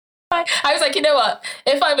I was like, you know what?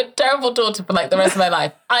 If I'm a terrible daughter for like the rest of my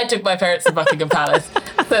life, I took my parents to Buckingham Palace.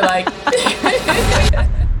 So like,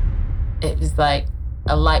 it was like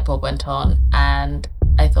a light bulb went on and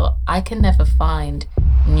I thought, I can never find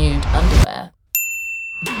nude underwear.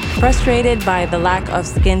 Frustrated by the lack of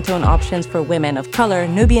skin tone options for women of color,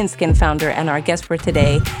 Nubian Skin founder and our guest for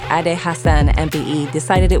today, Ade Hassan Ep.18,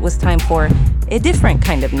 decided it was time for a different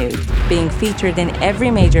kind of nude, being featured in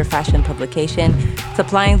every major fashion publication,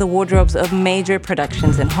 supplying the wardrobes of major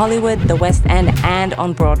productions in Hollywood, the West End, and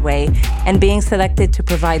on Broadway, and being selected to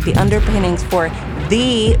provide the underpinnings for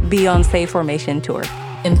the Beyonce Formation Tour.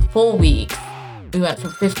 In 4 weeks, we went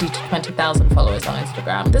from 50 to 20,000 followers on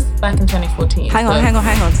Instagram. This is back in 2014. Hang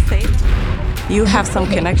on. Say, you have some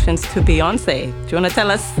connections to Beyonce. Do you want to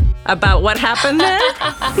tell us about what happened there?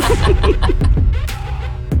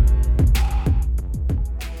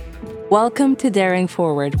 Welcome to Daring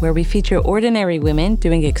Forward, where we feature ordinary women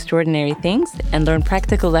doing extraordinary things and learn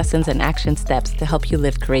practical lessons and action steps to help you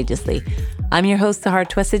live courageously. I'm your host, Sahar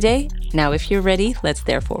Twesijay. Now, if you're ready, let's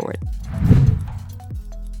dare forward.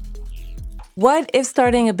 What if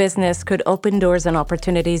starting a business could open doors and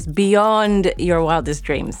opportunities beyond your wildest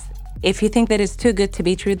dreams? If you think that it's too good to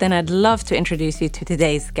be true, then I'd love to introduce you to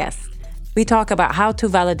today's guest. We talk about how to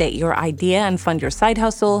validate your idea and fund your side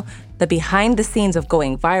hustle, the behind the scenes of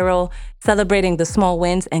going viral, celebrating the small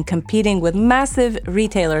wins, and competing with massive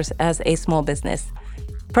retailers as a small business.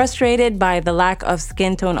 Frustrated by the lack of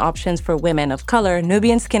skin tone options for women of color,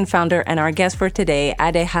 Nubian Skin founder and our guest for today,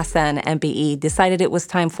 Ade Hassan Ep.18, decided it was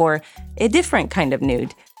time for a different kind of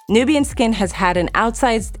nude. Nubian Skin has had an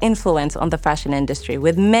outsized influence on the fashion industry,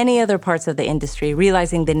 with many other parts of the industry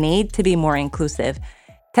realizing the need to be more inclusive.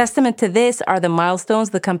 Testament to this are the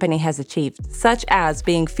milestones the company has achieved, such as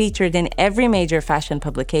being featured in every major fashion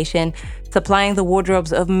publication, supplying the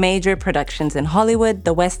wardrobes of major productions in Hollywood,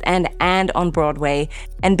 the West End, and on Broadway,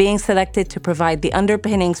 and being selected to provide the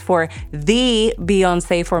underpinnings for the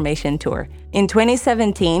Beyonce Formation Tour. In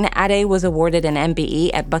 2017, Ade was awarded an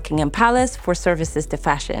MBE at Buckingham Palace for services to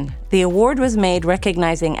fashion. The award was made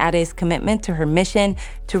recognizing Ade's commitment to her mission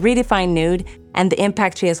to redefine nude and the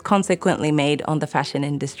impact she has consequently made on the fashion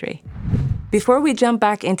industry. Before we jump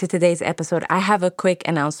back into today's episode, I have a quick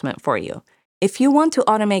announcement for you. If you want to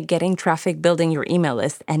automate getting traffic, building your email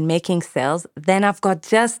list, and making sales, then I've got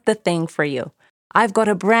just the thing for you. I've got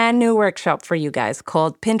a brand new workshop for you guys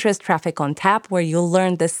called Pinterest Traffic on Tap, where you'll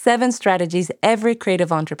learn the 7 strategies every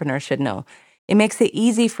creative entrepreneur should know. It makes it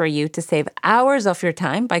easy for you to save hours of your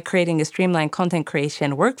time by creating a streamlined content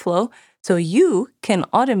creation workflow so you can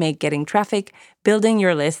automate getting traffic, building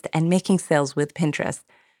your list, and making sales with Pinterest.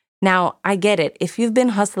 Now, I get it. If you've been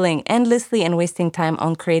hustling endlessly and wasting time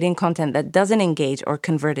on creating content that doesn't engage or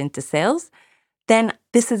convert into sales, then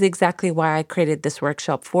this is exactly why I created this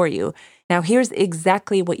workshop for you. Now, here's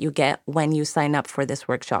exactly what you get when you sign up for this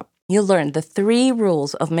workshop. You'll learn the 3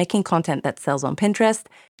 rules of making content that sells on Pinterest,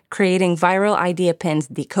 creating viral idea pins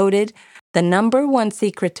decoded, the number 1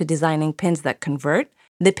 secret to designing pins that convert,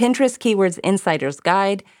 the Pinterest Keywords Insider's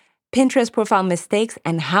Guide, Pinterest profile mistakes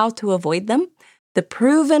and how to avoid them, the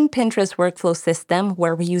proven Pinterest workflow system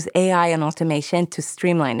where we use AI and automation to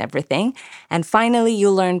streamline everything. And finally,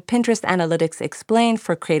 you'll learn Pinterest Analytics Explained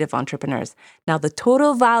for creative entrepreneurs. Now, the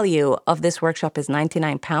total value of this workshop is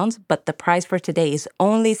 £99, but the price for today is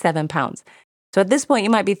only £7. So at this point, you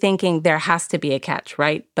might be thinking there has to be a catch,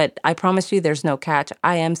 right? But I promise you there's no catch.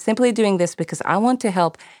 I am simply doing this because I want to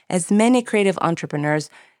help as many creative entrepreneurs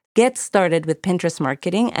get started with Pinterest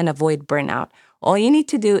marketing and avoid burnout. All you need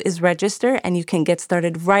to do is register and you can get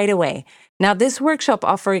started right away. Now, this workshop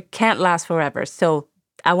offer can't last forever, so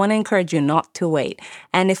I want to encourage you not to wait.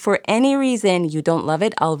 And if for any reason you don't love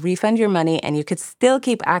it, I'll refund your money and you could still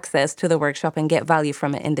keep access to the workshop and get value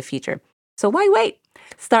from it in the future. So why wait?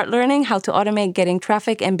 Start learning how to automate getting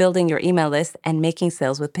traffic and building your email list and making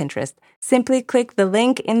sales with Pinterest. Simply click the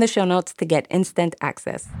link in the show notes to get instant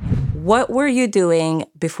access. What were you doing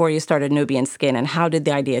before you started Nubian Skin and how did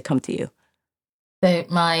the idea come to you? So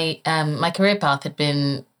my career path had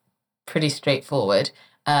been pretty straightforward.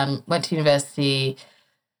 Went to university,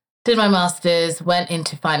 did my master's, went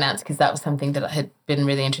into finance because that was something that had been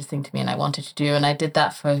really interesting to me and I wanted to do. And I did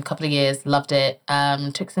that for a couple of years, loved it,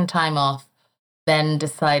 took some time off, then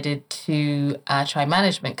decided to try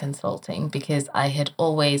management consulting because I had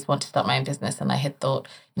always wanted to start my own business and I had thought,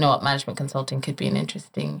 you know what, management consulting could be an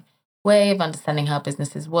interesting way of understanding how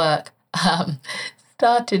businesses work.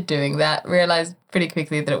 Started doing that, realized pretty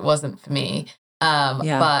quickly that it wasn't for me.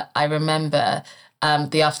 But I remember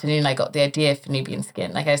the afternoon I got the idea for Nubian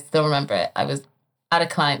Skin. Like I still remember it. I was at a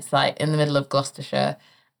client site in the middle of Gloucestershire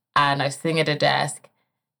and I was sitting at a desk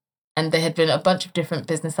And there had been a bunch of different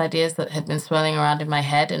business ideas that had been swirling around in my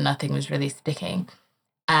head and nothing was really sticking.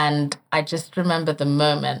 And I just remember the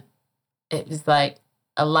moment, it was like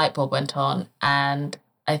a light bulb went on and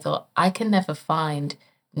I thought, I can never find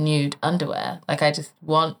nude underwear. Like I just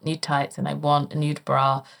want nude tights and I want a nude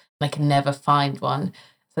bra and I can never find one.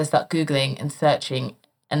 So I start Googling and searching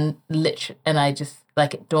and I just,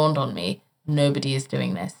 like, it dawned on me, nobody is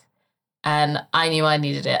doing this. And I knew I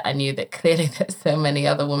needed it. I knew that clearly there's so many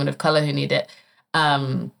other women of color who need it.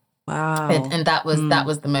 Wow. And that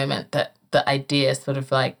was the moment that the idea sort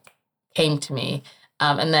of like came to me.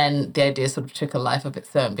 And then the idea sort of took a life of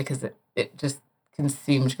its own because it just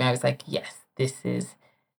consumed me. I was like, yes, this is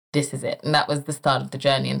it. And that was the start of the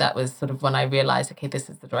journey. And that was sort of when I realized, okay,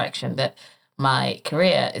 this is the direction that my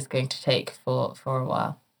career is going to take for a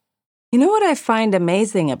while. You know what I find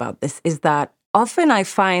amazing about this is that often I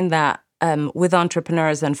find that with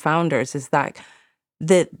entrepreneurs and founders is that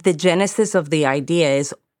the genesis of the idea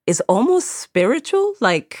is almost spiritual.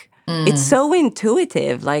 Like it's so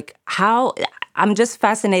intuitive. Like how I'm just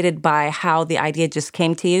fascinated by how the idea just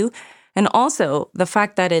came to you, and also the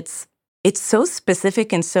fact that it's so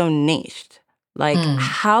specific and so niched. Like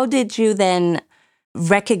how did you then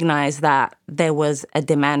recognize that there was a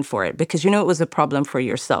demand for it? Because you know it was a problem for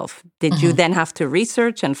yourself. Did you then have to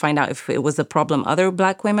research and find out if it was a problem other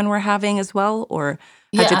Black women were having as well? Or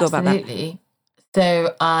how'd you go about that? Absolutely.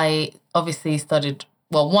 So I obviously studied,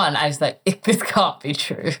 well, one, I was like, this can't be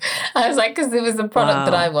true. I was like, because it was a product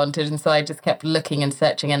that I wanted. And so I just kept looking and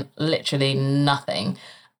searching and literally nothing.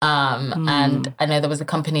 And I know there was a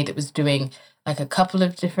company that was doing like a couple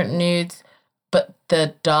of different nudes, but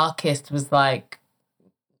the darkest was like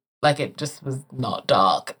it just was not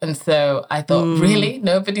dark. And so I thought, really?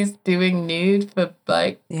 Nobody's doing nude for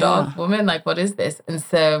like dark women? Like, what is this? And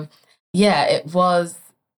so, yeah, it was,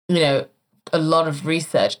 a lot of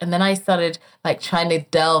research. And then I started like trying to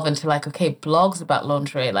delve into like, okay, blogs about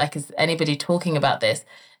lingerie. Like, is anybody talking about this?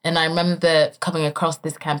 And I remember coming across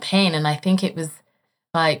this campaign and I think it was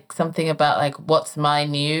like something about like, what's my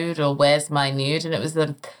nude or where's my nude? And it was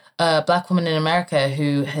a Black woman in America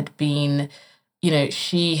who had been,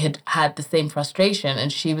 she had the same frustration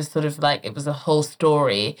and she was sort of like, it was a whole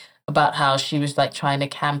story about how she was like trying to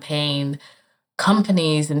campaign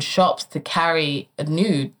companies and shops to carry a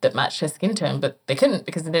nude that matched her skin tone, but they couldn't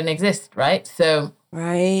because it didn't exist, right? So,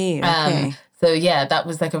 right, okay. So yeah, that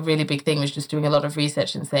was like a really big thing, was just doing a lot of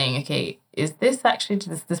research and saying, okay, is this actually,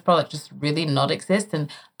 does this product just really not exist? And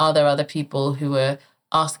are there other people who were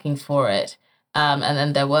asking for it? And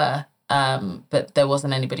then there were, but there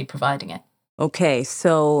wasn't anybody providing it. Okay,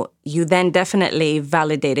 so you then definitely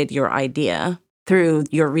validated your idea through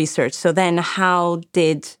your research. So then how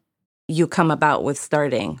did you come about with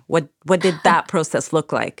starting? What did that process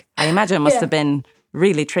look like? I imagine it must have been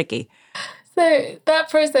really tricky. So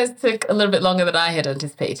that process took a little bit longer than I had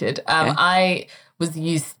anticipated. I was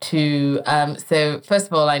used to, so first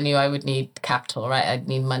of all, I knew I would need capital, right? I'd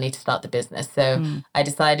need money to start the business. So I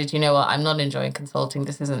decided, you know what, I'm not enjoying consulting.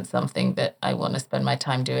 This isn't something that I want to spend my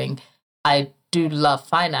time doing. I do love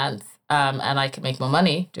finance, and I could make more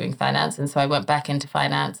money doing finance. And so I went back into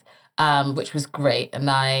finance, which was great. And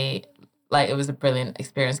it was a brilliant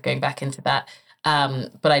experience going back into that.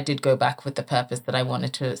 But I did go back with the purpose that I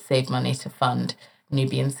wanted to save money to fund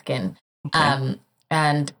Nubian Skin. Okay.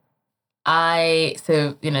 And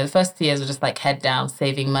the first 2 years were just like head down,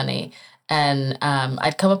 saving money. And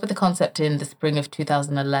I'd come up with the concept in the spring of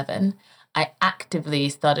 2011. I actively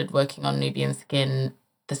started working on Nubian Skin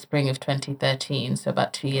the spring of 2013, so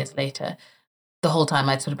about 2 years later. The whole time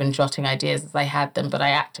I'd sort of been jotting ideas as I had them, but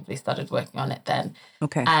I actively started working on it then.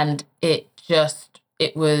 Okay. And I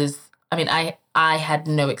had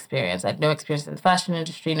no experience. I had no experience in the fashion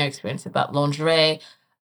industry, no experience about lingerie.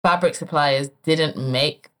 Fabric suppliers didn't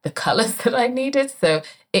make the colors that I needed. So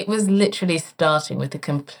it was literally starting with a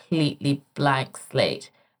completely blank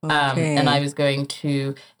slate. Okay. And I was going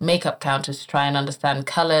to makeup counters to try and understand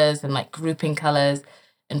colors and like grouping colors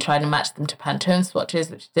and trying to match them to Pantone swatches,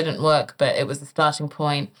 which didn't work, but it was a starting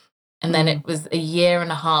point. And then it was a year and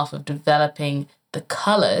a half of developing the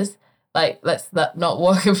colors. Like, let's not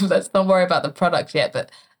worry about the product yet, but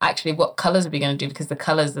actually what colors are we going to do? Because the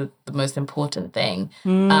colors are the most important thing.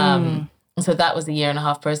 So that was a year and a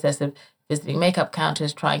half process of visiting makeup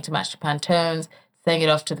counters, trying to match to Pantones, sending it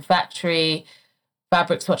off to the factory,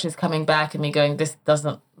 fabric swatches coming back and me going, this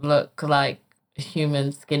doesn't look like a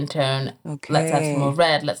human skin tone. Okay. Let's add some more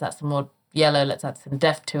red. Let's add some more yellow. Let's add some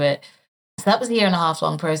depth to it. So that was a year and a half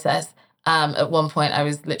long process. At one point, I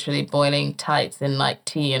was literally boiling tights in like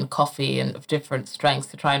tea and coffee and of different strengths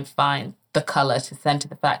to try and find the color to send to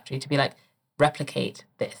the factory to be like, replicate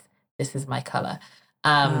this. this is my color.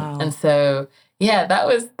 Wow. And so, yeah, that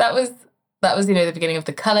was, the beginning of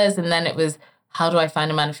the colors. And then it was, how do I find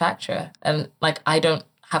a manufacturer? And like, I don't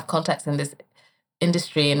have contacts in this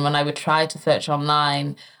industry. And when I would try to search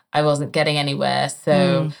online, I wasn't getting anywhere.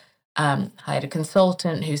 So I had a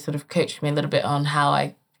consultant who sort of coached me a little bit on how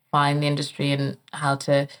I find the industry and how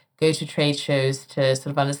to go to trade shows to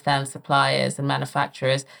sort of understand suppliers and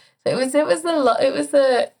manufacturers. So it was a lot. It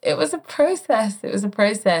was a process. It was a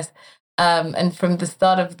process. And from the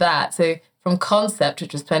start of that, so from concept,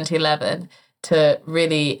 which was 2011, to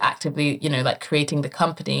really actively, like creating the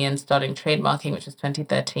company and starting trademarking, which was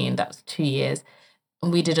 2013, that was 2 years.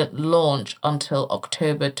 And we didn't launch until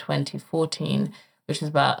October 2014, which was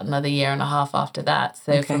about another year and a half after that.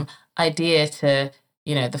 So from idea to,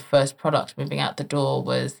 the first product moving out the door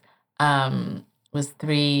was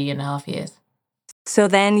 3.5 years. So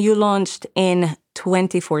then you launched in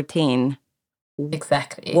 2014.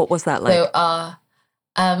 Exactly. What was that like? So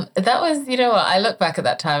that was, I look back at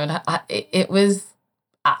that time and it was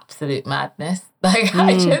absolute madness. Like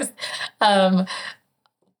I just, I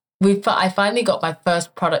finally got my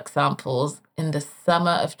first product samples in the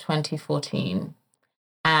summer of 2014.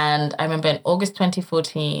 And I remember in August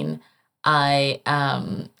 2014, I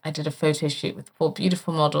did a photo shoot with 4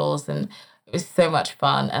 beautiful models, and it was so much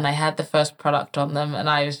fun. And I had the first product on them, and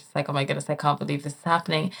I was just like, oh my goodness, I can't believe this is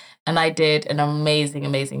happening. And I did an amazing,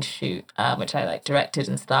 amazing shoot, which I like directed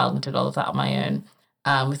and styled and did all of that on my own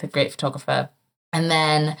with a great photographer. And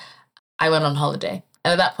then I went on holiday.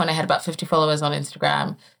 And at that point, I had about 50 followers on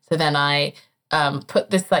Instagram. So then I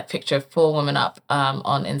put this like picture of 4 women up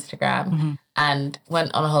on Instagram and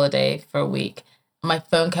went on a holiday for a week. My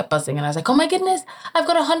phone kept buzzing and I was like, oh my goodness, I've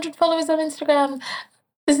got 100 followers on Instagram.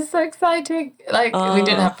 This is so exciting. Like we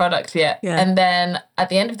didn't have product yet. Yeah. And then at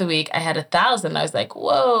the end of the week, I had 1,000. I was like,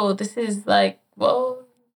 whoa, this is like, whoa,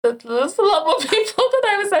 that's a lot more people than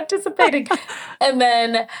I was anticipating. and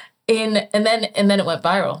then it went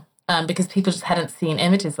viral because people just hadn't seen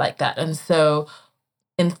images like that. And so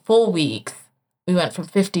in 4 weeks, we went from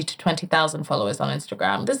 50 to 20,000 followers on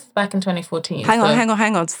Instagram. This is back in 2014.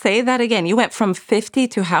 Hang on. Say that again. You went from 50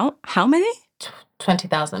 to how many?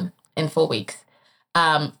 20,000 in 4 weeks.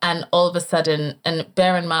 And all of a sudden, and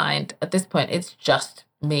bear in mind, at this point, it's just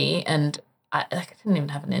me. And I didn't even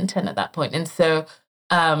have an intern at that point. And so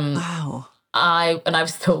wow. I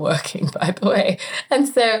was still working, by the way. And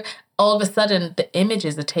so all of a sudden, the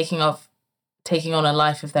images are taking on a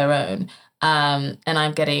life of their own. And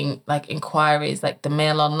I'm getting like inquiries like the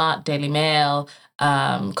Mail on that, Daily Mail,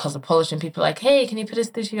 Cosmopolitan, people like, hey, can you put us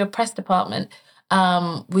through to your press department?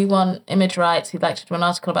 We want image rights. We'd like to do an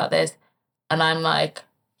article about this. And I'm like,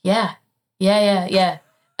 yeah.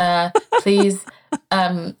 Please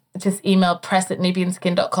just email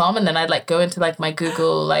press@nubianskin.com. And then I'd like go into like my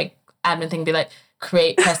Google like admin thing, be like,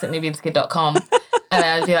 create press@nubianskin.com. And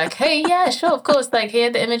I'd be like, hey, yeah, sure, of course. Like, here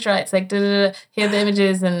are the image rights. Like, here are the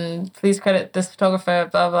images, and please credit this photographer,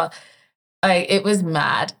 blah, blah. It was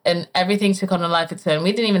mad. And everything took on a life of its own.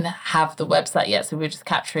 We didn't even have the website yet, so we were just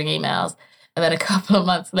capturing emails. And then a couple of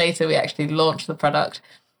months later, we actually launched the product.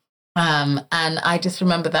 And I just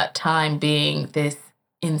remember that time being this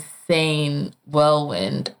insane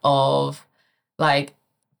whirlwind of, like,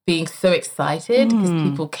 being so excited because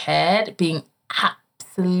people cared, being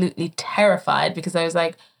absolutely terrified because I was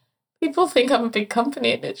like, people think I'm a big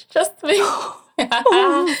company and it's just me.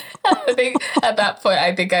 I think at that point,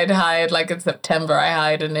 I'd hired, like in September, I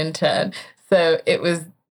hired an intern. So it was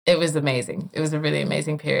amazing. It was a really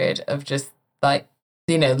amazing period of just like,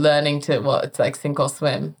 learning to it's like sink or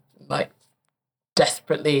swim, like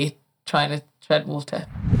desperately trying to tread water.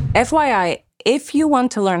 FYI, if you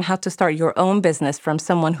want to learn how to start your own business from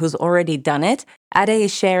someone who's already done it, Ade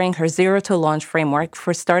is sharing her Zero to Launch framework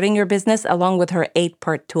for starting your business along with her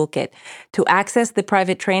 8-part toolkit. To access the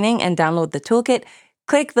private training and download the toolkit,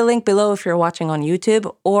 click the link below if you're watching on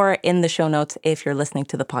YouTube or in the show notes if you're listening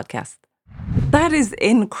to the podcast. That is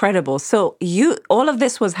incredible. So all of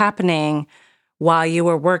this was happening while you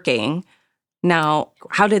were working. Now,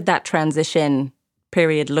 how did that transition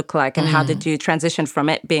period look like, and how did you transition from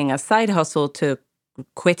it being a side hustle to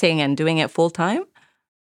quitting and doing it full time?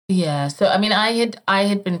 Yeah, so I mean, I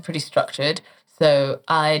had been pretty structured. So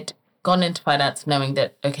I'd gone into finance knowing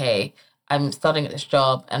that, okay, I'm starting at this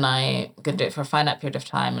job and I'm going to do it for a finite period of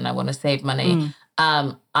time and I want to save money.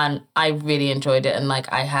 And I really enjoyed it. And like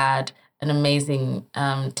I had an amazing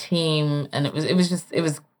team, and it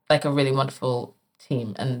was like a really wonderful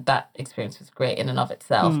team. And that experience was great in and of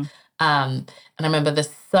itself. And I remember this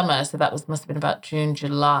summer, so that must have been about June,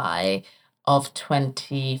 July of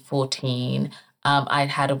 2014. I'd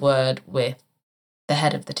had a word with the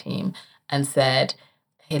head of the team and said,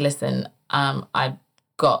 hey, listen, I've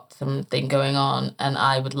got something going on and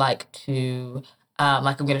I would like to, I'm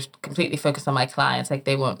going to completely focus on my clients. Like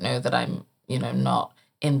they won't know that I'm, not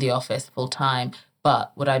in the office full time,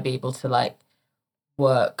 but would I be able to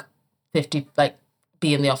work 50,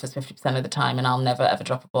 be in the office 50% of the time and I'll never ever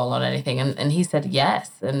drop a ball on anything. And he said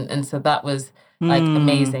yes. And so that was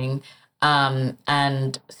amazing.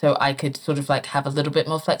 And so I could sort of have a little bit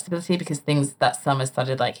more flexibility because things that summer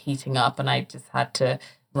started heating up and I just had to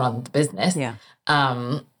run the business. Yeah.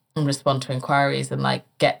 And respond to inquiries and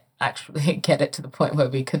get it to the point where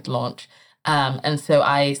we could launch. And so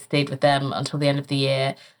I stayed with them until the end of the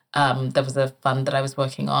year. There was a fund that I was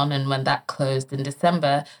working on, and when that closed in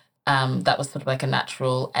December, that was sort of a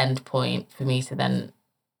natural end point for me to then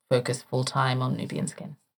focus full time on Nubian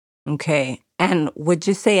Skin. Okay. And would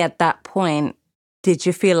you say at that point, did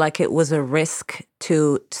you feel like it was a risk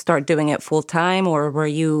to start doing it full time, or were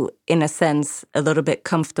you, in a sense, a little bit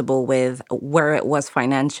comfortable with where it was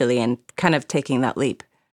financially and kind of taking that leap?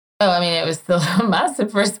 Oh, I mean, it was still a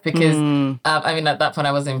massive risk because, at that point,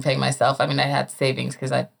 I wasn't even paying myself. I mean, I had savings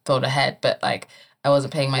because I thought ahead, but I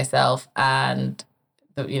wasn't paying myself, and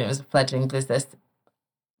it was a fledgling business.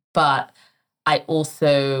 But I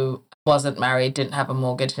also wasn't married, didn't have a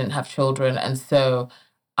mortgage, didn't have children, and so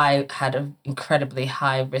I had an incredibly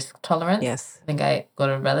high risk tolerance. Yes. I think I got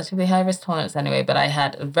a relatively high risk tolerance anyway, but I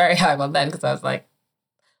had a very high one then because I was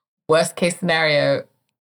worst case scenario,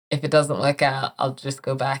 if it doesn't work out, I'll just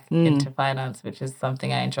go back into finance, which is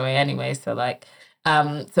something I enjoy anyway. So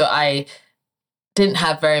so I didn't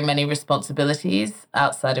have very many responsibilities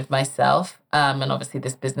outside of myself. And obviously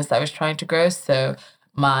this business I was trying to grow. So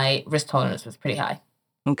my risk tolerance was pretty high.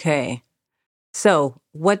 Okay. So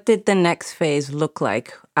what did the next phase look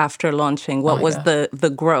like after launching? What was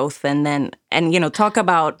the growth? And talk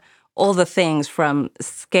about all the things from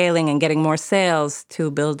scaling and getting more sales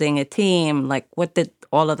to building a team. What did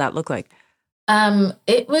all of that look like?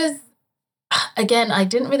 It was, again, I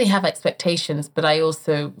didn't really have expectations, but I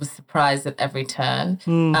also was surprised at every turn.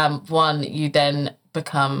 One, you then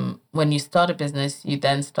become, when you start a business, you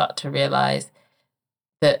then start to realize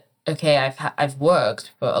that, okay, I've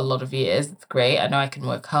worked for a lot of years. It's great. I know I can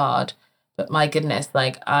work hard, but my goodness,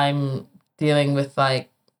 I'm dealing with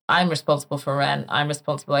I'm responsible for rent. I'm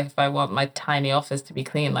responsible, if I want my tiny office to be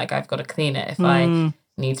clean, I've got to clean it. If I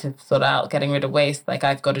need to sort out getting rid of waste,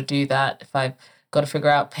 I've got to do that. If I've got to figure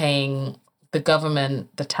out paying the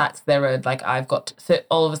government the tax they're owed, I've got to. So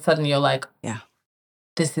all of a sudden you're yeah,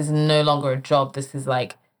 this is no longer a job. This is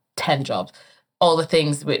 10 jobs. All the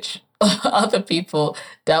things which other people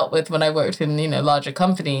dealt with when I worked in, larger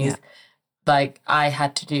companies, I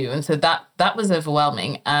had to do. And so that was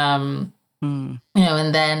overwhelming. And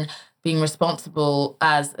then being responsible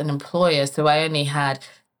as an employer. So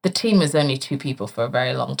the team was only 2 people for a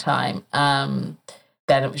very long time.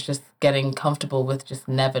 Then it was just getting comfortable with just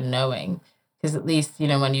never knowing. Because at least,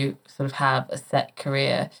 when you sort of have a set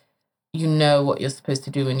career, you know what you're supposed to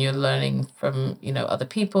do and you're learning from, other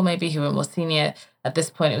people maybe who are more senior. At this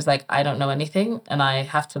point, it was I don't know anything and I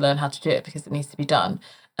have to learn how to do it because it needs to be done.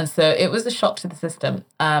 And so it was a shock to the system.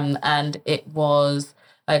 And it was...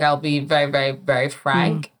 I'll be very, very, very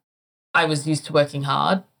frank. I was used to working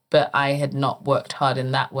hard, but I had not worked hard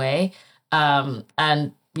in that way. And,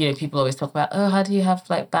 people always talk about, how do you have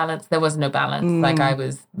balance? There was no balance. I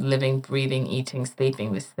was living, breathing, eating,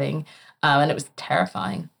 sleeping this thing. And it was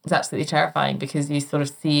terrifying. It was absolutely terrifying because you sort of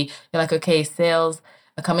see, you're okay, sales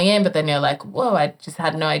are coming in, but then you're whoa, I just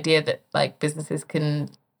had no idea that businesses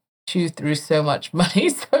can chew through so much money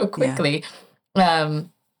so quickly. Yeah.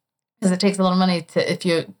 Because it takes a lot of money if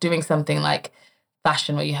you're doing something like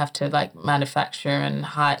fashion where you have to manufacture and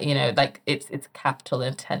hire, it's capital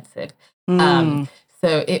intensive.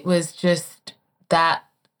 So it was just that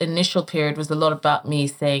initial period was a lot about me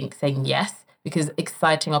saying yes, because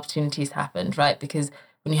exciting opportunities happened, right? Because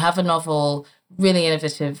when you have a novel, really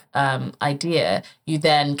innovative idea, you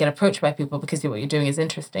then get approached by people because what you're doing is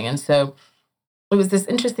interesting. And so it was this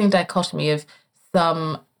interesting dichotomy of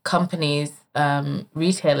some companies,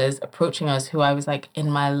 retailers approaching us who I was in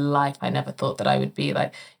my life, I never thought that I would be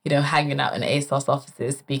hanging out in ASOS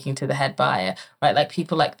offices, speaking to the head buyer, right?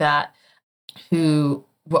 People like that who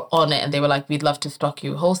were on it and they were we'd love to stock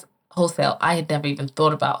you wholesale. I had never even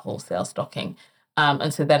thought about wholesale stocking.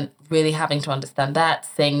 And so then really having to understand that,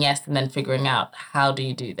 saying yes, and then figuring out how do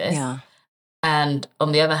you do this? Yeah. And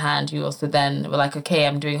on the other hand, you also then were okay,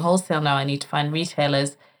 I'm doing wholesale now. I need to find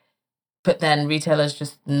retailers. But then retailers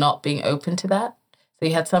just not being open to that. So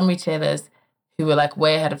you had some retailers who were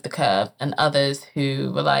way ahead of the curve and others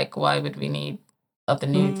who were why would we need other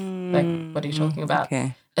nudes? Like, what are you talking about?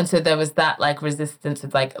 Okay. And so there was that like resistance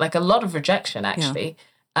of like a lot of rejection actually.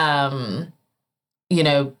 You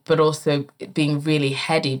know, but also it being really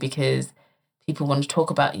heady because people want to talk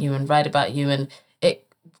about you and write about you. And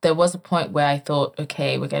there was a point where I thought,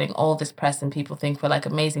 okay, we're getting all this press and people think we're like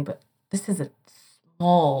amazing, but this is a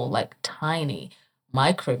small, like tiny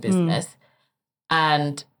micro business.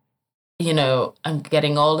 And, you know, I'm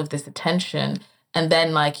getting all of this attention. And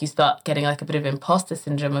then like you start getting like a bit of imposter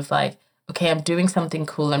syndrome of like, okay, I'm doing something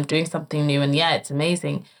cool. I'm doing something new. And yeah, it's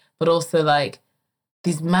amazing. But also like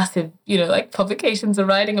these massive, you know, like publications are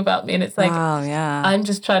writing about me. And it's like, I'm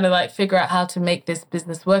just trying to like figure out how to make this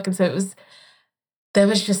business work. And so there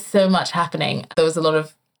was just so much happening. There was a lot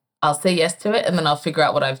of, I'll say yes to it and then I'll figure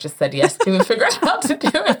out what I've just said yes to and figure out how to do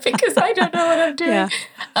it because I don't know what I'm doing.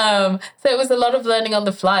 So it was a lot of learning on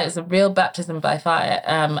the fly. It was a real baptism by fire.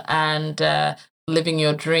 And living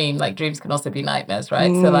your dream, like dreams can also be nightmares,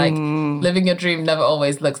 right? So like living your dream never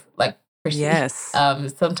always looks like pretty. Yes.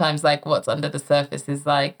 Sometimes like what's under the surface is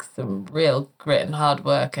like some real grit and hard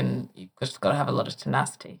work and you've just got to have a lot of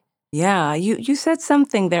tenacity. Yeah, you said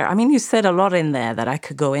something there. I mean, you said a lot in there that I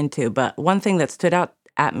could go into, but one thing that stood out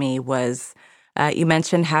at me was you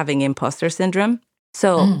mentioned having imposter syndrome.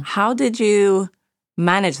 So how did you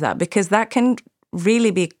manage that? Because that can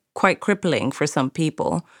really be quite crippling for some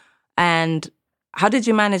people. And how did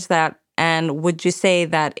you manage that? And would you say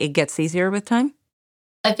that it gets easier with time?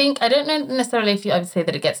 I don't know necessarily if I would say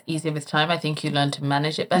that it gets easier with time. I think you learn to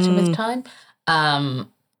manage it better with time.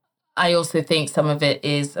 I also think some of it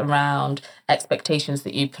is around expectations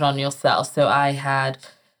that you put on yourself. So I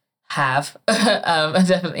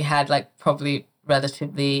definitely had like probably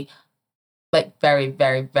relatively like very,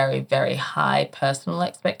 very, very, very high personal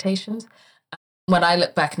expectations. When I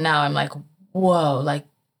look back now, I'm like, whoa, like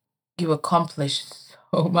you accomplished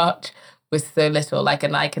so much with so little. Like,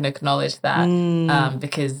 and I can acknowledge that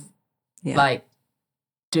because like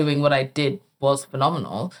doing what I did was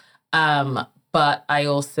phenomenal. But I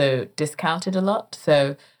also discounted a lot.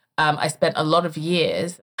 So I spent a lot of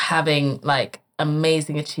years having like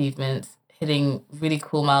amazing achievements, hitting really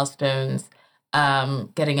cool milestones,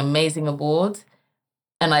 getting amazing awards.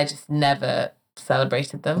 And I just never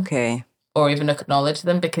celebrated them or even acknowledged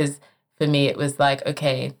them because for me it was like,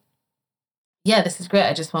 okay, yeah, this is great.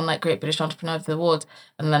 I just won like Great British Entrepreneur of the Awards.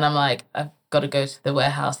 And then I'm like, I've got to go to the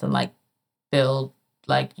warehouse and like build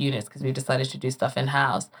like units because we decided to do stuff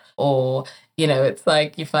in-house. Or, you know, it's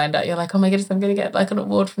like you find out, you're like, oh my goodness, I'm going to get like an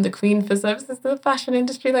award from the Queen for services to the fashion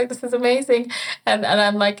industry. Like, this is amazing. And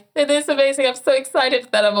I'm like, it is amazing. I'm so excited.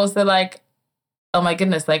 That I'm also like, oh my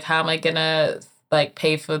goodness, like, how am I going to like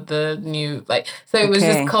pay for the new, like, so it was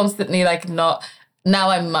just constantly like not, now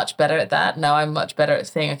I'm much better at that. Now I'm much better at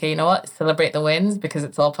saying, okay, you know what, celebrate the wins because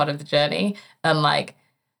it's all part of the journey. And like,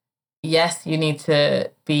 yes, you need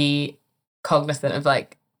to be cognizant of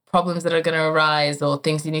like problems that are going to arise or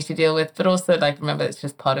things you need to deal with, but also like remember it's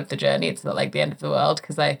just part of the journey. It's not like the end of the world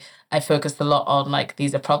because I focused a lot on like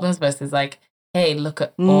these are problems versus like, hey, look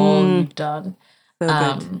at all you've done.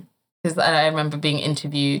 Because I remember being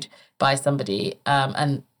interviewed by somebody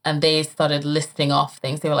and they started listing off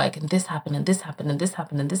things. They were like, and this happened and this happened and this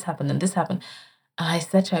happened and this happened and this happened. And I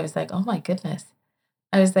said to her, I was like, oh my goodness.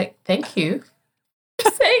 I was like, thank you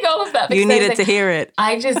saying all of that. You needed to hear it.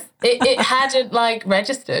 I just, it hadn't like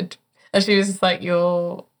registered. And she was just like, are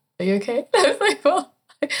you okay? I was like, well,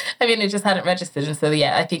 I mean, it just hadn't registered. And so,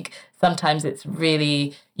 yeah, I think sometimes it's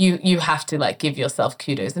really, you have to like give yourself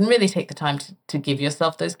kudos and really take the time to give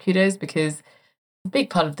yourself those kudos because it's a big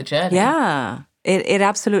part of the journey. Yeah, it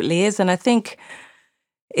absolutely is. And I think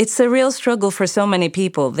it's a real struggle for so many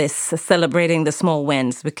people, this celebrating the small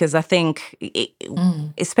wins, because I think,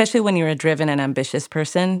 especially when you're a driven and ambitious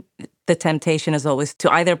person, the temptation is always to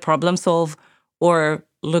either problem solve or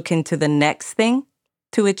look into the next thing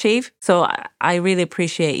to achieve. So I really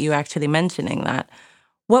appreciate you actually mentioning that.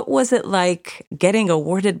 What was it like getting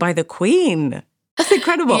awarded by the Queen? That's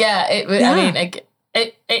incredible. Yeah, I mean,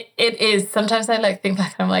 it is. Sometimes I like think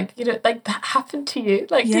back and I'm like, you know, like that happened to you.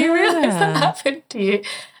 Like, do you realize that happened to you?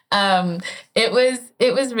 It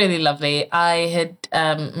was really lovely. I had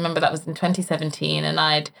remember that was in 2017, and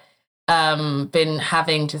I'd been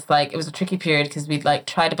having just like, it was a tricky period because we'd like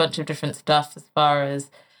tried a bunch of different stuff as far as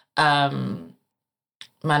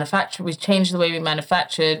manufacture. We changed the way we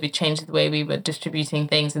manufactured. We changed the way we were distributing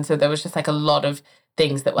things, and so there was just like a lot of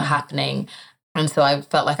things that were happening, and so I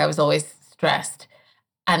felt like I was always stressed.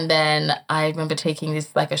 And then I remember taking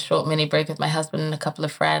this like a short mini break with my husband and a couple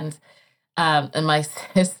of friends. And my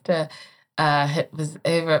sister was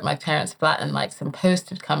over at my parents' flat and like some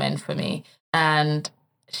post had come in for me. And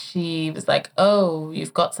she was like, oh,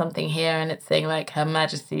 you've got something here and it's saying like Her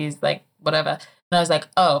Majesty's like whatever. And I was like,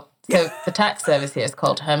 oh, so the tax service here is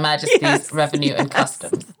called Her Majesty's Revenue and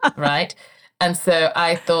Customs, right? And so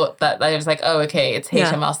I thought that I was like, oh, okay, it's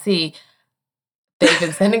HMRC. They've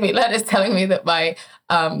been sending me letters telling me that my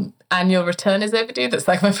annual return is overdue. That's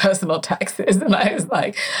like my personal taxes. And I was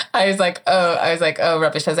like, oh,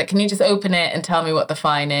 rubbish. I was like, can you just open it and tell me what the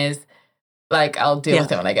fine is? Like, I'll deal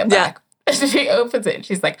with it when I get back. And she opens it and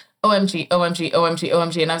she's like, OMG, OMG, OMG,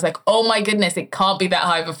 OMG. And I was like, oh my goodness, it can't be that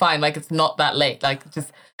high of a fine. Like, it's not that late. Like,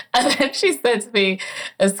 just, and then she sends me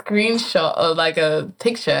a screenshot of like a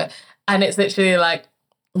picture. And it's literally like,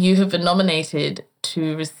 you have been nominated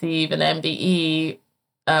to receive an MBE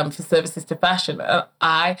for services to fashion.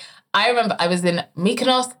 I remember I was in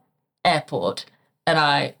Mykonos airport and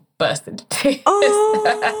I burst into tears.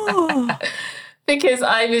 Oh. Because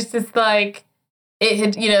I was just like, it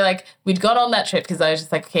had, you know, like we'd gone on that trip because I was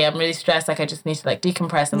just like, okay, I'm really stressed. Like I just need to like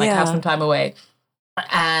decompress and like have some time away.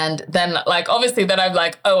 And then like, obviously then I'm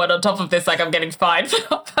like, oh, and on top of this, like I'm getting fined for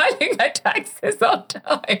not filing my taxes on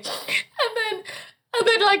time. And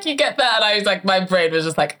then like you get that. And I was like, my brain was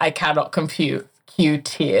just like, I cannot compute cue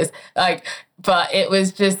tears. Like, but it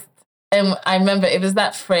was just, and I remember it was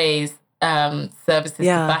that phrase, services to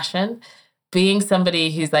fashion. Being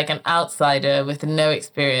somebody who's like an outsider with no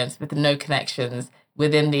experience, with no connections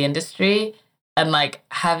within the industry, and like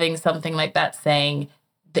having something like that saying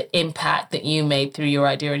the impact that you made through your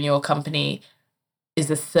idea and your company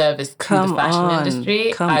is a service to the fashion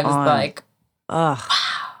industry. I was like, wow.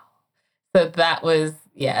 So that was,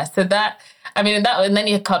 so that, I mean, and then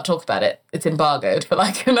you can't talk about it. It's embargoed for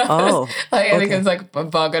like another, I think it's like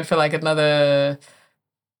embargoed for like another,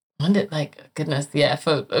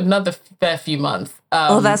 for another fair few months.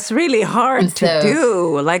 That's really hard to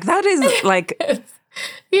do. Like, that is like...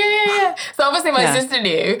 Yeah. So obviously my sister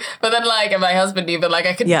knew, but then like, and my husband knew, but like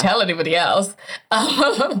I couldn't tell anybody else.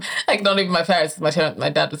 Like not even my parents. My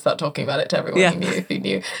dad would start talking about it to everyone he knew if he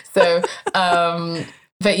knew. So,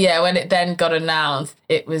 but yeah, when it then got announced,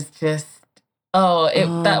 it was just,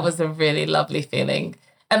 that was a really lovely feeling.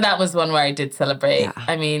 And that was one where I did celebrate. Yeah.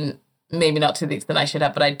 I mean, maybe not to the extent I should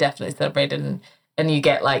have, but I definitely celebrated. And you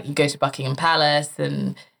get like, you go to Buckingham Palace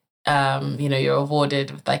and, you know, you're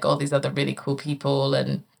awarded with like all these other really cool people.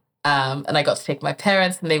 And I got to take my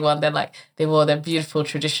parents and they wore their beautiful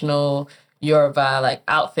traditional Yoruba like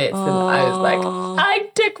outfits. And I was like,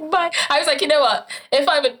 I was like, you know what? If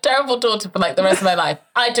I'm a terrible daughter for like the rest of my life,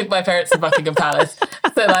 I took my parents to Buckingham Palace.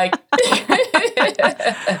 So like,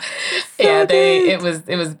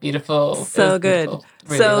 it was beautiful. So good. Beautiful.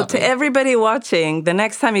 Really so lovely. To everybody watching, the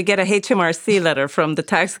next time you get a HMRC letter from the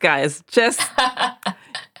tax guys, just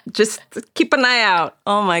keep an eye out.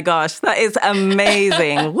 Oh my gosh, that is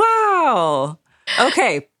amazing. Wow.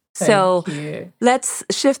 Okay. So let's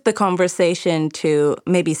shift the conversation to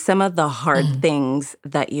maybe some of the hard things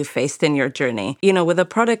that you faced in your journey. You know, with a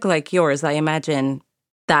product like yours, I imagine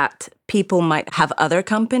that people might have other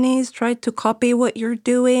companies try to copy what you're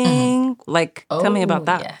doing. Like, tell me about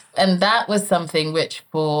that. Yes. And that was something which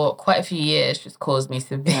for quite a few years just caused me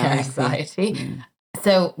severe anxiety.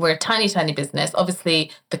 So we're a tiny, tiny business.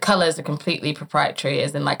 Obviously, the colors are completely proprietary,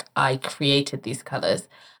 as in like I created these colors.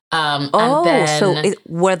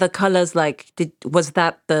 Were the colors like, was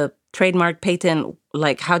that the trademark patent?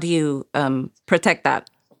 Like, how do you protect that?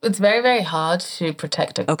 It's very, very hard to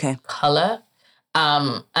protect a color.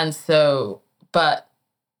 And so, but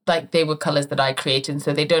like they were colors that I created, and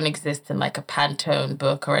so they don't exist in like a Pantone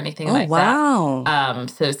book or anything like that.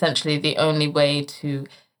 So essentially the only way to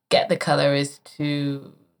get the color is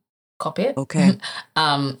to copy it. Okay.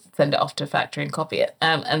 Send it off to a factory and copy it.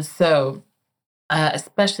 And so,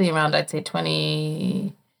 especially around, I'd say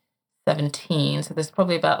 2017. So there's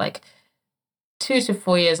probably about like 2 to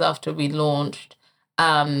 4 years after we launched,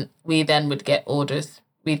 we then would get orders.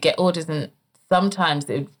 We'd get orders and sometimes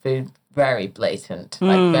it would be very blatant,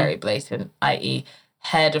 i.e.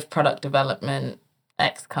 head of product development,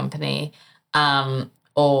 X company,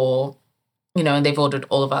 or, you know, and they've ordered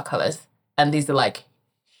all of our colors. And these are like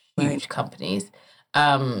huge companies.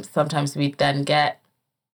 Sometimes we then get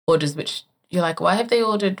orders which you're like, why have they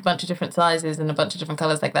ordered a bunch of different sizes and a bunch of different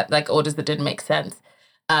colors like that? Like orders that didn't make sense.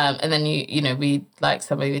 And then we like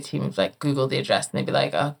somebody in the team would like Google the address and they'd be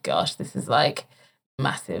like, oh gosh, this is like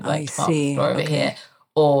massive like department store over here.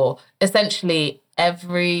 Or essentially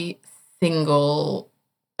every single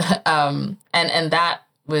and that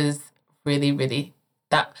was really, really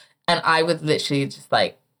that. And I would literally just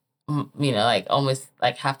like, you know, like almost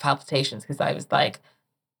like have palpitations because I was like,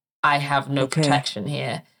 I have no protection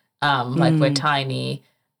here. Like we're tiny.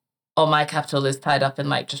 all my capital is tied up in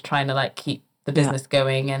like just trying to like keep the business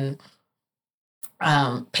going and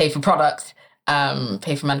pay for product,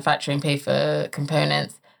 pay for manufacturing, pay for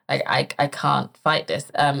components. Like I can't fight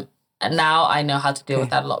this. And now I know how to deal with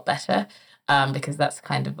that a lot better, because that's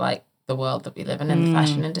kind of like the world that we live in the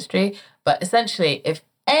fashion industry. But essentially, if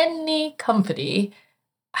any company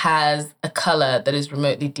has a color that is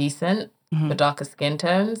remotely decent for darker skin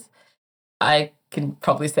tones, I can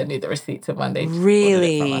probably send you the receipts of when they ordered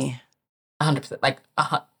it from us. 100%, like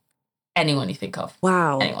anyone you think of.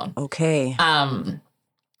 Wow. Anyone. Okay.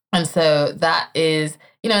 And so that is,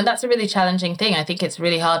 and that's a really challenging thing. I think it's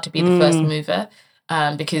really hard to be the first mover,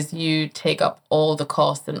 because you take up all the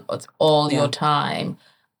costs and it's all your time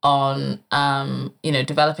on,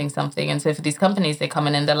 developing something. And so for these companies, they come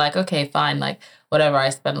in and they're like, okay, fine, like whatever, I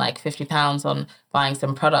spend like £50 on buying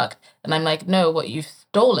some product. And I'm like, no, what you've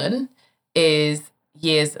stolen is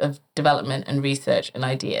years of development and research and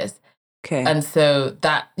ideas. Okay. And so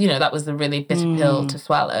that, that was a really bitter pill to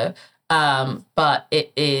swallow. But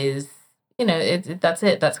it is, that's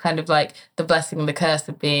it. That's kind of like the blessing and the curse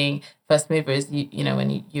of being first mover is,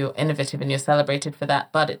 when you're innovative and you're celebrated for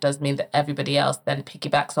that. But it does mean that everybody else then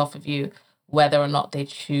piggybacks off of you, whether or not they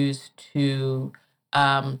choose to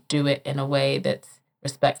do it in a way that's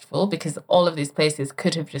respectful, because all of these places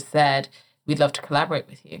could have just said, we'd love to collaborate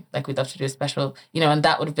with you. Like, we'd love to do a special, and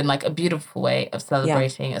that would have been like a beautiful way of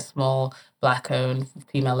celebrating a small Black-owned,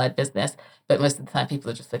 female-led business. But most of the time, people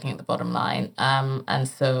are just looking at the bottom line. And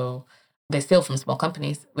so they steal from small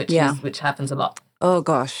companies, which happens a lot. Oh,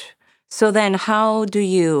 gosh. So then how do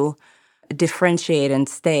you differentiate and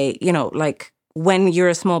stay, like when you're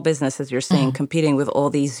a small business, as you're saying, competing with all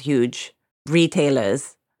these huge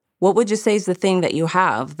retailers, what would you say is the thing that you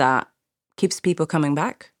have that keeps people coming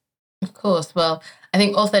back? Of course. Well, I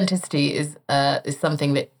think authenticity is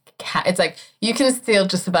something that it's like you can steal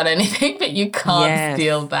just about anything, but you can't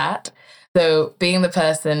steal that. So being the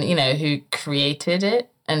person, who created it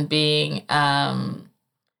and being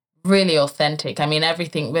really authentic. I mean,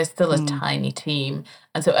 everything, we're still a tiny team.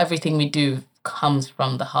 And so everything we do comes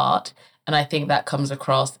from the heart. And I think that comes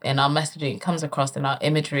across in our messaging, it comes across in our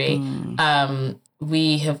imagery.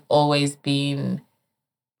 We have always been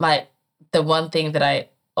like, the one thing that I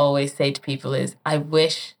always say to people is, I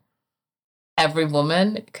wish every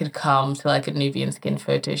woman could come to like a Nubian skin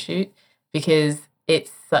photo shoot, because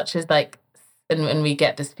it's such as like, and we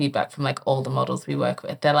get this feedback from like all the models we work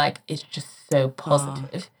with, they're like, it's just so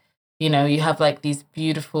positive. You have like these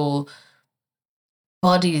beautiful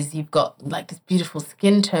bodies, you've got like these beautiful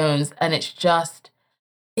skin tones, and it's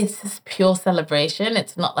this pure celebration.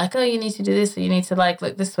 It's not like, oh, you need to do this or you need to like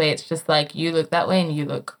look this way. It's just like, you look that way and you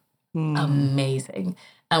look amazing.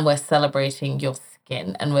 And we're celebrating your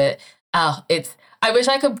skin. And I wish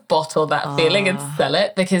I could bottle that feeling and sell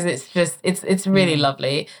it, because it's really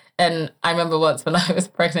lovely. And I remember once when I was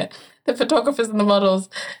pregnant, the photographers and the models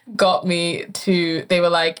got me they were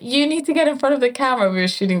like, you need to get in front of the camera. We were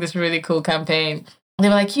shooting this really cool campaign. They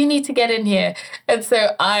were like, you need to get in here. And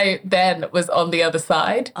so I then was on the other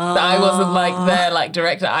side. So I wasn't like there, like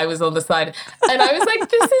director. I was on the side. And I was like,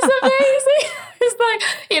 this is amazing. It's like,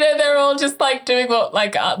 they're all just like doing what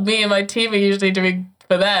like me and my team are usually doing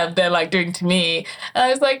for them. They're like doing to me. And I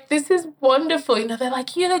was like, this is wonderful. They're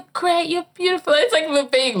like, you look great. You're beautiful. It's like we're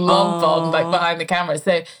being love bombed like behind the camera.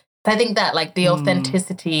 So I think that like the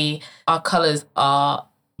authenticity, our colors are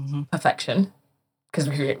perfection. Because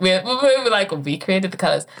we created the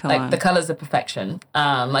colors. The colors are perfection.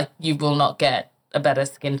 Like, you will not get a better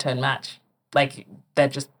skin tone match. Like, they're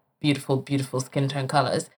just beautiful, beautiful skin tone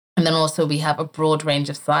colors. And then also we have a broad range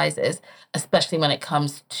of sizes, especially when it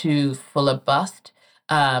comes to fuller bust,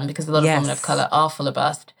 because a lot of women of color are fuller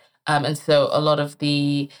bust. And so a lot of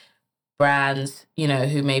the brands,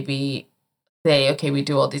 who maybe say, okay, we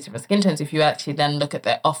do all these different skin tones, if you actually then look at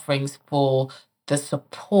their offerings for the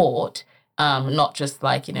support, not just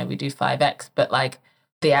like, we do 5X, but like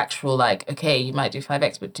the actual like, okay, you might do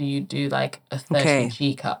 5X, but do you do like a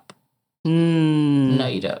 30G cup? No,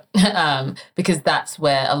 you don't. Because that's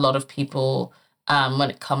where a lot of people, when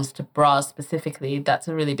it comes to bras specifically, that's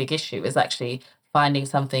a really big issue, is actually finding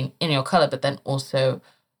something in your color, but then also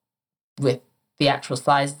with the actual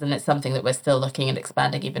sizes. And it's something that we're still looking at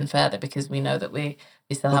expanding even further, because we know that we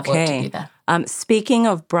still have work to do there. Speaking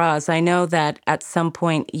of bras, I know that at some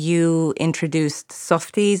point you introduced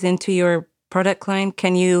softies into your product line.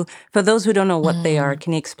 Can you, for those who don't know what they are,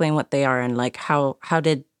 can you explain what they are and like how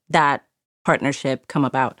did that partnership come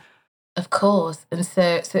about? Of course. And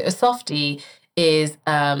so a softie is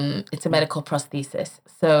it's a medical prosthesis.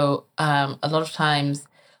 So a lot of times,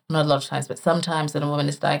 not a lot of times, but sometimes when a woman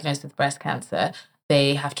is diagnosed with breast cancer, they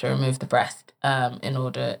have to remove the breast in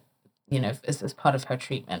order, as part of her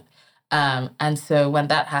treatment. And so when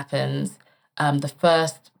that happens, the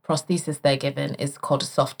first prosthesis they're given is called a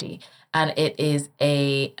softie, and it is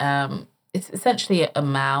it's essentially a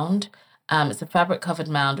mound. It's a fabric-covered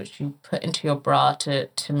mound which you put into your bra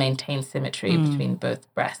to maintain symmetry between both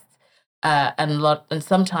breasts. And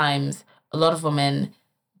sometimes a lot of women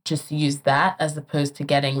just use that as opposed to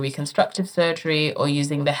getting reconstructive surgery or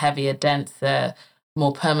using the heavier, denser,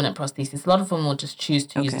 more permanent prosthesis. A lot of them will just choose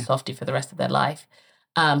to use a softie for the rest of their life.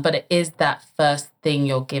 But it is that first thing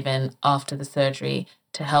you're given after the surgery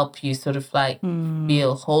to help you sort of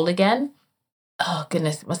feel whole again. Oh,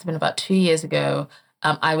 goodness, it must have been about 2 years ago.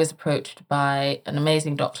 I was approached by an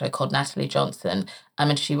amazing doctor called Natalie Johnson,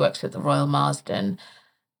 and she works at the Royal Marsden,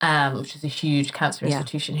 which is a huge cancer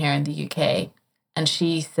institution here in the UK. And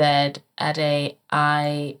she said, Ade,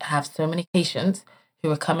 I have so many patients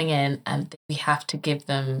who are coming in and we have to give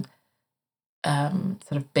them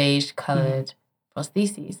sort of beige-coloured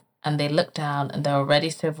prostheses. And they look down and they're already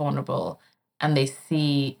so vulnerable and they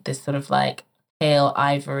see this sort of pale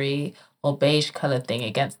ivory or beige-coloured thing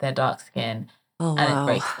against their dark skin and it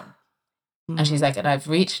breaks them. And she's like, and I've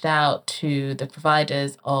reached out to the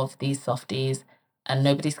providers of these softies and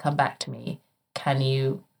nobody's come back to me. Can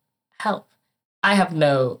you help? I have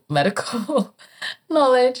no medical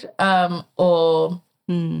knowledge or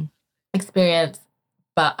experience,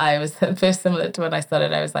 but I was very similar to when I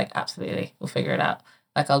started. I was like, absolutely, we'll figure it out.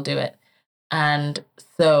 I'll do it. And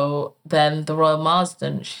so then the Royal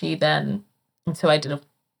Marsden, my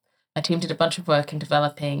team did a bunch of work in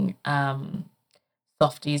developing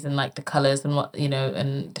softies and the colors and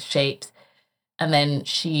and the shapes. And then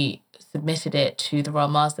she submitted it to the Royal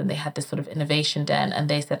Marsden. They had this sort of innovation den and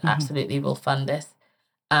they said, absolutely, we'll fund this.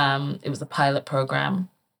 It was a pilot program.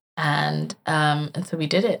 And so we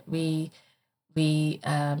did it. We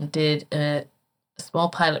did a small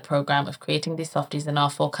pilot program of creating these softies in our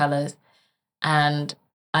 4 colors. And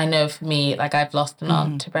I know for me, I've lost an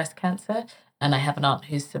aunt to breast cancer and I have an aunt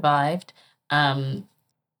who's survived. In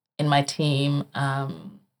my team,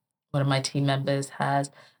 one of my team members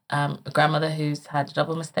has a grandmother who's had a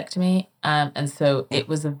double mastectomy. And so it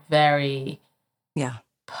was a very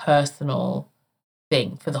personal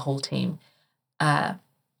thing for the whole team. And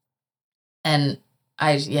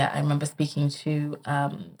I remember speaking to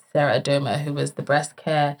Sarah Adoma, who was the breast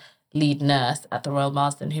care lead nurse at the Royal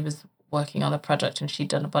Marsden, who was working on the project, and she'd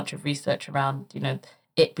done a bunch of research around,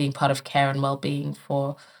 it being part of care and well-being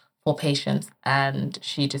for patients. And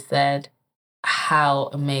she just said how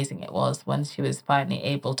amazing it was when she was finally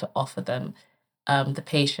able to offer them, the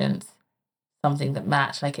patients, something that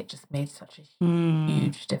matched. It just made such a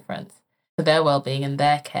huge difference for their well-being and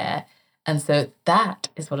their care. And so that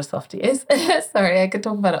is what a softie is. Sorry, I could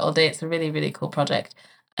talk about it all day. It's a really, really cool project.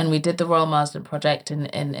 And we did the Royal Marsden project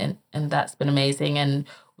and that's been amazing. And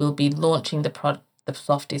we'll be launching the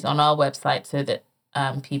softies on our website so that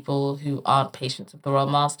people who aren't patients of the Royal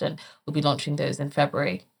Marsden will be launching those in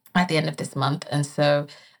February at the end of this month. And so,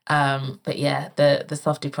 the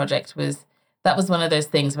softie project was one of those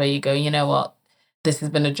things where you go, you know what, this has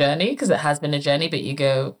been a journey, because it has been a journey, but you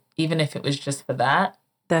go, even if it was just for that,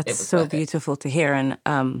 that's so beautiful to hear. And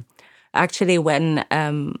actually, when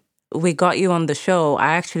we got you on the show,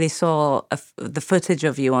 I actually saw the footage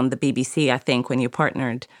of you on the BBC, I think, when you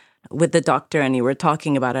partnered with the doctor and you were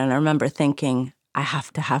talking about it. And I remember thinking, I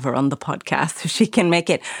have to have her on the podcast so she can make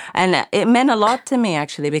it. And it meant a lot to me,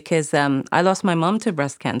 actually, because I lost my mom to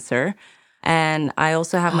breast cancer. And I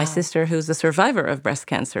also have my sister who's a survivor of breast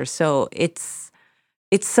cancer. So it's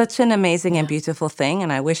such an amazing and beautiful thing.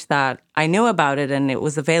 And I wish that I knew about it and it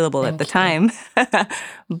was available at the time.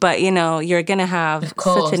 But, you're going to have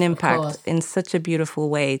such an impact in such a beautiful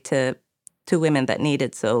way to women that need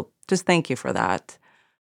it. So just thank you for that.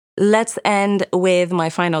 Let's end with my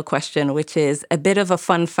final question, which is a bit of a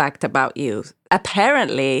fun fact about you.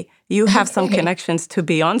 Apparently, you have some connections to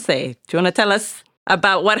Beyonce. Do you want to tell us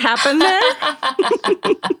about what happened there?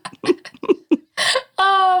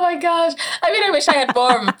 Oh my gosh. I mean, I wish I had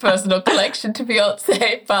more of a personal connection to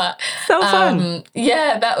Beyonce, but so fun.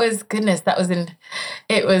 That was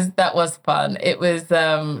fun. It was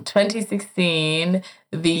 2016,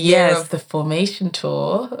 the year of the Formation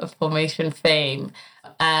tour, of Formation fame.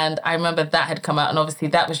 And I remember that had come out, and obviously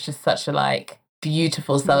that was just such a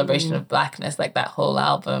beautiful celebration of Blackness, that whole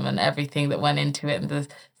album and everything that went into it and the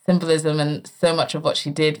symbolism, and so much of what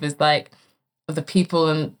she did was of the people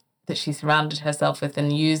and that she surrounded herself with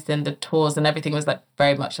and used in the tours, and everything was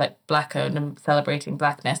very much Black owned and celebrating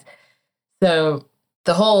Blackness. So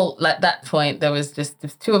the whole that point, there was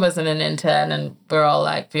 2 of us and an intern, and we're all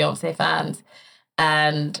Beyonce fans.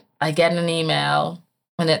 And I get an email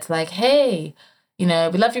and it's like, hey, we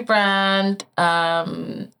love your brand.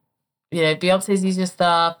 Beyonce's used your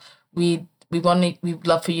stuff. We'd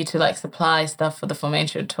love for you to like supply stuff for the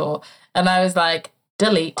Formation tour. And I was like,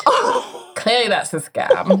 delete. Clearly that's a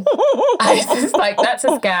scam. I was just like, that's a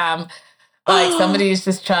scam. Like somebody's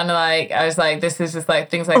just trying to like, I was like, this is just like,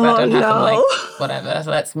 things like that don't happen, like whatever. So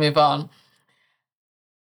let's move on.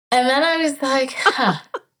 And then I was like, I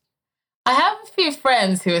have a few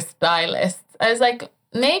friends who are stylists. I was like,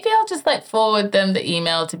 maybe I'll just like forward them the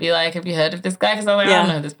email to be like, have you heard of this guy? Because I was like, I don't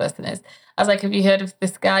know who this person is. I was like, have you heard of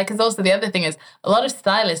this guy? Because also the other thing is a lot of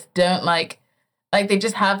stylists don't like they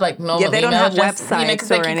just have like normal email. Yeah, they don't have addresses,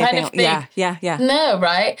 websites or anything. Kind of think, yeah. No,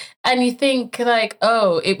 right? And you think like,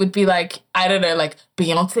 oh, it would be like, I don't know, like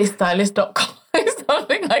BeyonceStylist.com or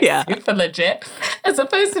something like super legit, as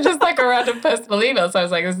opposed to just like a random personal email. So I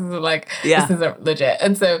was like, this isn't legit.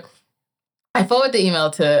 And so I forwarded the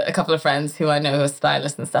email to a couple of friends who I know who are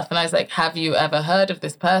stylists and stuff. And I was like, have you ever heard of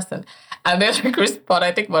this person? And they like respond,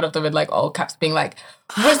 I think one of them in like all caps being like,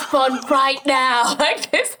 respond right now.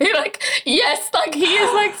 Like this, like, yes, like he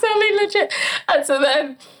is like solely legit. And so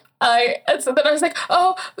then I was like,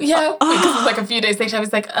 oh yeah, because it was like a few days later, I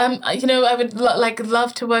was like, I would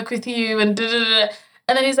love to work with you and da da da.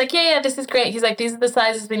 And then he's like, yeah, this is great. He's like, these are the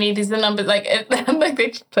sizes we need, these are the numbers. Like, and like they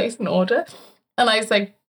just placed an order. And I was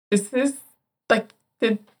like, this is like,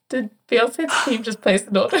 did Beyonce's team just place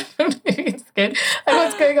an order for me? It's good. Like,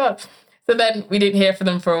 what's going on? So then we didn't hear from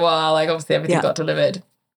them for a while. Like, obviously everything got delivered.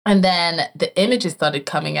 And then the images started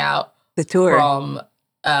coming out. The tour. From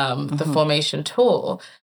the Formation tour.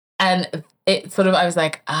 And it sort of, I was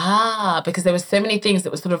like, because there were so many things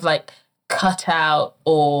that were sort of like cut out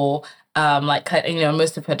or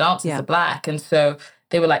most of her dancers are black. And so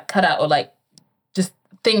they were like cut out or like just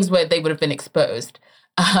things where they would have been exposed.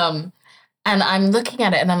 And I'm looking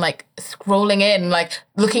at it and I'm like scrolling in, like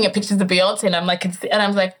looking at pictures of Beyonce and I'm like,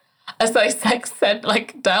 so I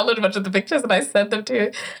downloaded a bunch of the pictures and I sent them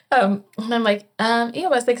to and I'm like, I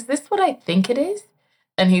was like, is this what I think it is?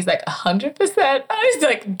 And he's like, 100%. I was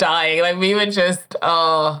like dying. Like we were just,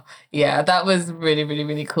 that was really, really,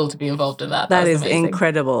 really cool to be involved in that. That is amazing.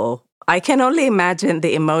 Incredible. I can only imagine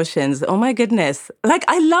the emotions. Oh my goodness. Like,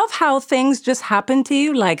 I love how things just happen to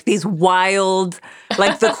you. Like these wild,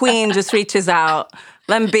 like the Queen just reaches out.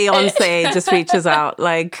 Then Beyonce just reaches out.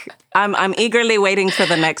 Like, I'm eagerly waiting for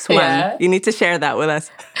the next one. You need to share that with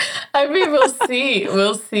us. I mean, we'll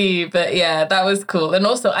see. But yeah, that was cool. And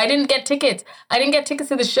also, I didn't get tickets.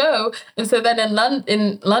 To the show. And so then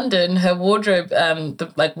in London, her wardrobe,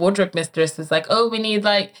 the wardrobe mistress was like, oh, we need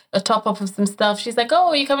like a top up of some stuff. She's like, oh,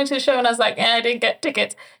 are you coming to the show? And I was like, yeah, I didn't get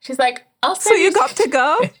tickets. She's like, I'll send you got to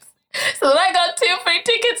go? So then I got 2 free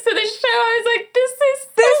tickets to the show. I was like, this is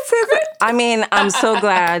great. I mean, I'm so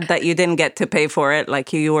glad that you didn't get to pay for it.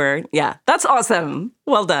 Like you were, that's awesome.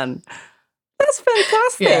 Well done. That's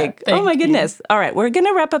fantastic. Oh my goodness. You. All right, we're going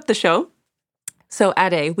to wrap up the show. So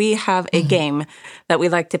Ade, we have a game that we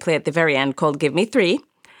like to play at the very end called Give Me 3.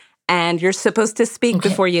 And you're supposed to speak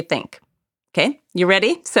before you think. Okay, you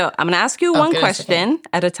ready? So I'm going to ask you one question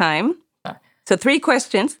at a time. So 3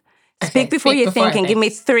 questions. Speak before you think and give me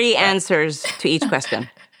 3 answers to each question.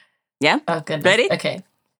 Yeah? Oh, goodness. Ready? Okay.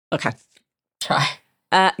 Try.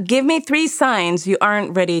 Give me 3 signs you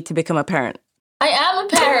aren't ready to become a parent. I am a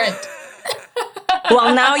parent.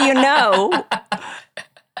 Well, now you know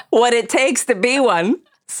what it takes to be one.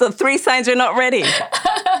 So 3 signs you're not ready.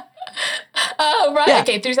 Oh, right. Yeah.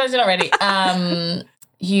 Okay, 3 signs you're not ready.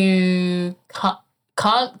 You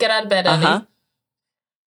can't get out of bed early.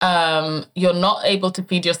 You're not able to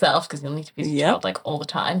feed yourself because you'll need to feed your child like all the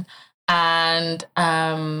time. And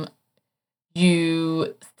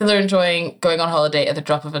you still are enjoying going on holiday at the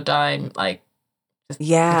drop of a dime. Like,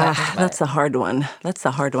 that's a hard one. That's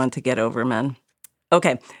a hard one to get over, man.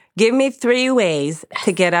 Okay. Give me 3 ways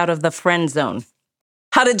to get out of the friend zone.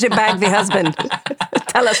 How did you bag the husband?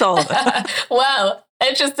 Tell us all. Well,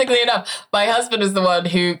 interestingly enough, my husband is the one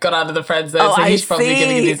who got out of the friend zone, so he's probably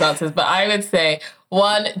giving you these answers. But I would say,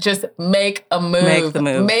 1, just make a move. Make the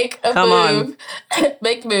move. Make a move.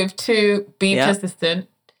 Make the move. 2, be persistent.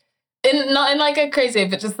 Not in like a crazy way,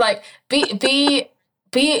 but just like be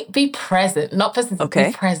present. Not persistent. Okay.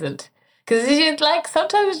 Be present. Because like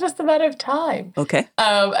sometimes it's just a matter of time. Okay.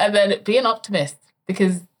 And then be an optimist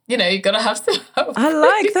because you got to have some hope.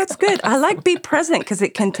 That's good. I like be present because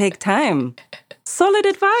it can take time. Solid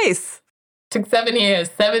advice. Took 7 years.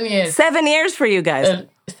 7 years. 7 years for you guys.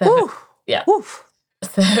 7. Yeah. Oof.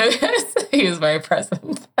 So he was very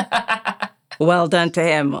present. Well done to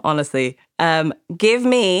him, honestly. Give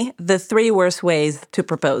me the 3 worst ways to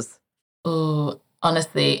propose. Oh,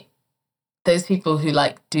 honestly, those people who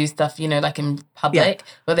like do stuff, you know, like in public,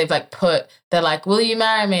 where they've like they're like, will you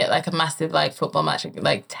marry me at like a massive like football match?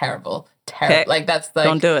 Like terrible. Okay. Like that's like,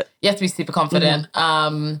 don't do it. You have to be super confident.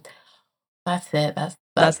 That's it.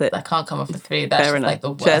 That's it. I can't come up with 3. That's just like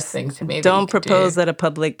the worst thing to me. Don't propose at a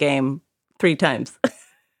public game 3 times.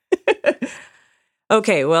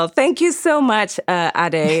 Okay, well, thank you so much,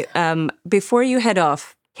 Ade. Before you head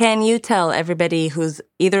off, can you tell everybody who's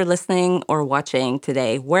either listening or watching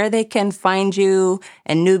today where they can find you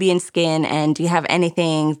and Nubian Skin? And do you have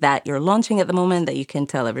anything that you're launching at the moment that you can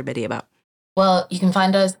tell everybody about? Well, you can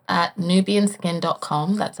find us at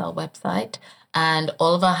nubianskin.com. That's our website. And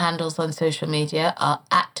all of our handles on social media are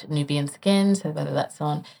at Nubian Skin. So whether that's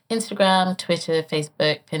on Instagram, Twitter,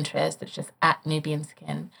 Facebook, Pinterest, it's just at Nubian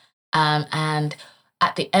Skin. And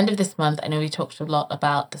at the end of this month, I know we talked a lot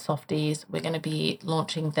about the softies. We're going to be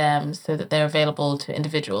launching them so that they're available to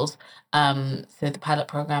individuals. So the pilot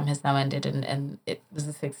program has now ended and it was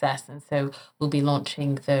a success. And so we'll be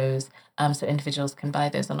launching those so individuals can buy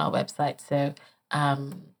those on our website. So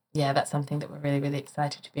that's something that we're really, really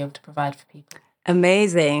excited to be able to provide for people.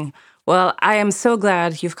 Amazing. Well, I am so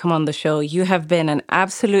glad you've come on the show. You have been an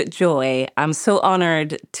absolute joy. I'm so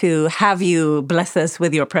honored to have you bless us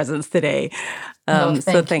with your presence today.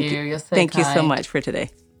 Thank you. You're so thank kind. you so much for today.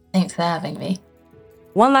 Thanks for having me.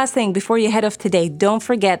 One last thing before you head off today, don't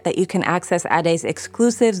forget that you can access Ade's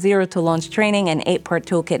exclusive Zero to Launch training and 8-part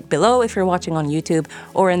toolkit below if you're watching on YouTube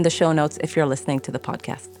or in the show notes if you're listening to the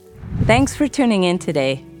podcast. Thanks for tuning in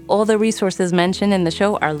today. All the resources mentioned in the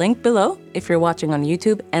show are linked below if you're watching on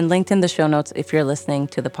YouTube and linked in the show notes if you're listening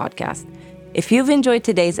to the podcast. If you've enjoyed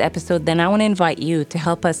today's episode, then I want to invite you to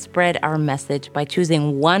help us spread our message by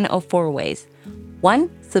choosing one of 4 ways.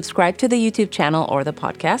 1, subscribe to the YouTube channel or the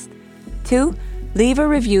podcast. 2, leave a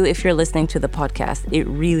review if you're listening to the podcast. It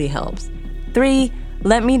really helps. 3,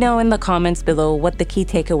 let me know in the comments below what the key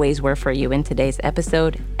takeaways were for you in today's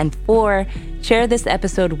episode. And 4, share this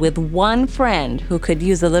episode with one friend who could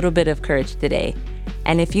use a little bit of courage today.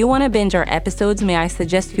 And if you want to binge our episodes, may I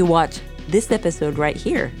suggest you watch this episode right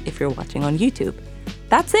here if you're watching on YouTube.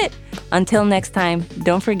 That's it. Until next time,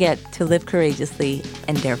 don't forget to live courageously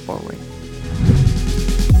and dare forward.